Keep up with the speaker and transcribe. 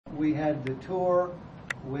we had the tour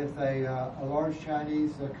with a large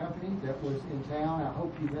Chinese company that was in town. I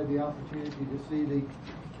hope you've had the opportunity to see the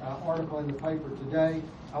article in the paper today.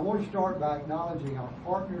 I want to start by acknowledging our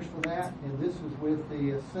partners for that, and this is with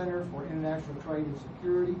the Center for International Trade and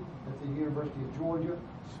Security at the University of Georgia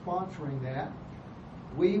sponsoring that.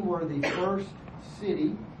 We were the first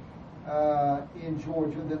city in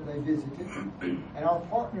Georgia that they visited, and our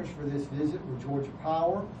partners for this visit were Georgia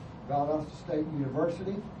Power, Valdosta State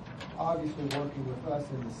University, obviously working with us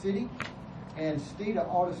in the city, and Stita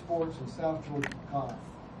Autosports in South Georgia Pecan.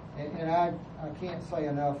 And I can't say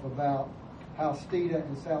enough about how Stita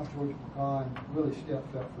and South Georgia Pecan really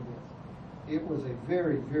stepped up for this. It was a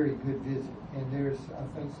very, very good visit, and there's, I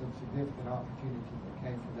think, some significant opportunity that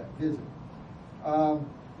came from that visit.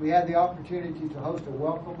 We had the opportunity to host a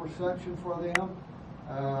welcome reception for them,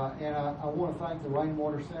 and I want to thank the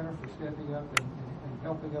Rainwater Center for stepping up and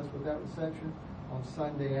helping us with that reception on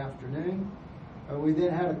Sunday afternoon. We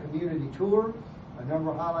then had a community tour. A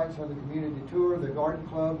number of highlights on the community tour. The garden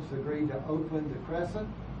clubs agreed to open the Crescent,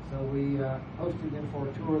 so we hosted them for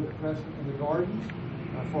a tour of the Crescent and the gardens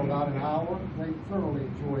for about an hour. They thoroughly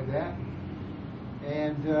enjoyed that.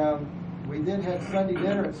 And we then had Sunday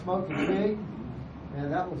dinner at Smoking Pig,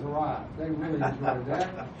 and that was a riot. They really enjoyed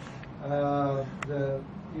that. The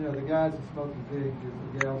guys at Smoking Pig,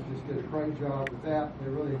 the gals, just did a great job with that. They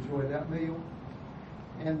really enjoyed that meal.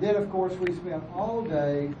 And then, of course, we spent all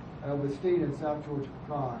day with Steve in South Georgia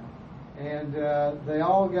Pecan. And they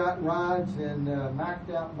all got rides in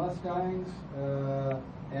macked out Mustangs,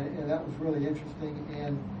 and that was really interesting.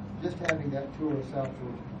 And just having that tour of South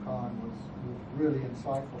Georgia Pecan was really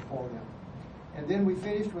insightful for them. And then we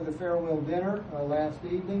finished with a farewell dinner last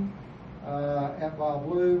evening at Bob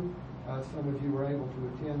Blue. Some of you were able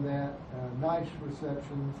to attend that. Nice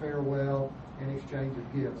reception, farewell, and exchange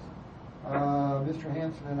of gifts. Mr.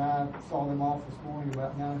 Hanson and I saw them off this morning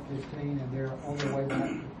about 9:15, and they're on their way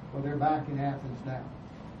back. Well, they're back in Athens now.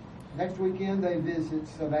 Next weekend they visit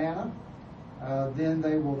Savannah. Then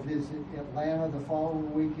they will visit Atlanta the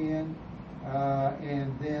following weekend,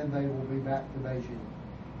 and then they will be back to Beijing.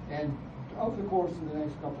 And over the course of the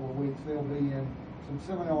next couple of weeks, they'll be in some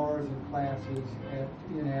seminars and classes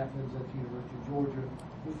in Athens at the University of Georgia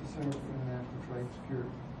with the Center for International Trade and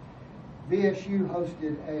Security. VSU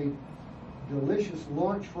hosted a delicious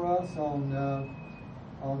lunch for us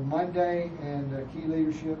on Monday, and key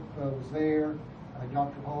leadership was there.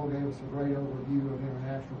 Dr. Hall gave us a great overview of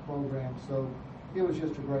international programs, so it was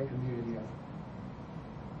just a great community effort.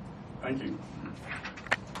 Thank you.